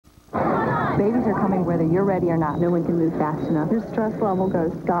Babies are coming whether you're ready or not. No one can move fast enough. Your stress level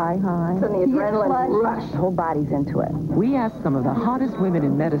goes sky high. And the adrenaline rush. The whole body's into it. We asked some of the hottest women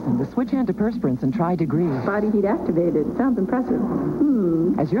in medicine to switch antiperspirants and try Degree. Body heat activated. Sounds impressive.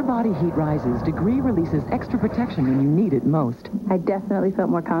 As your body heat rises, Degree releases extra protection when you need it most. I definitely felt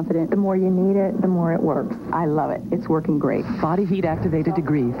more confident. The more you need it, the more it works. I love it. It's working great. Body heat activated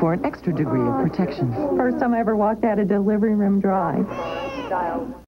Degree for an extra degree of protection. First time I ever walked out of delivery room dry.